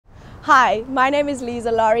Hi, my name is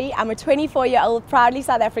Laurie. I'm a 24-year-old proudly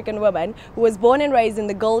South African woman who was born and raised in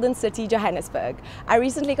the Golden City, Johannesburg. I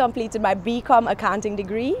recently completed my BCom accounting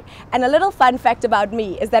degree, and a little fun fact about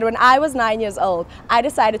me is that when I was 9 years old, I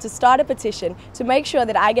decided to start a petition to make sure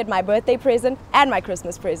that I get my birthday present and my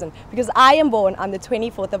Christmas present because I am born on the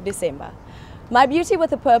 24th of December. My Beauty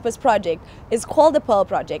with a Purpose project is called the Pearl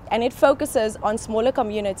Project, and it focuses on smaller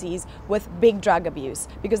communities with big drug abuse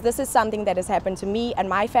because this is something that has happened to me and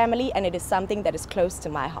my family, and it is something that is close to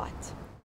my heart.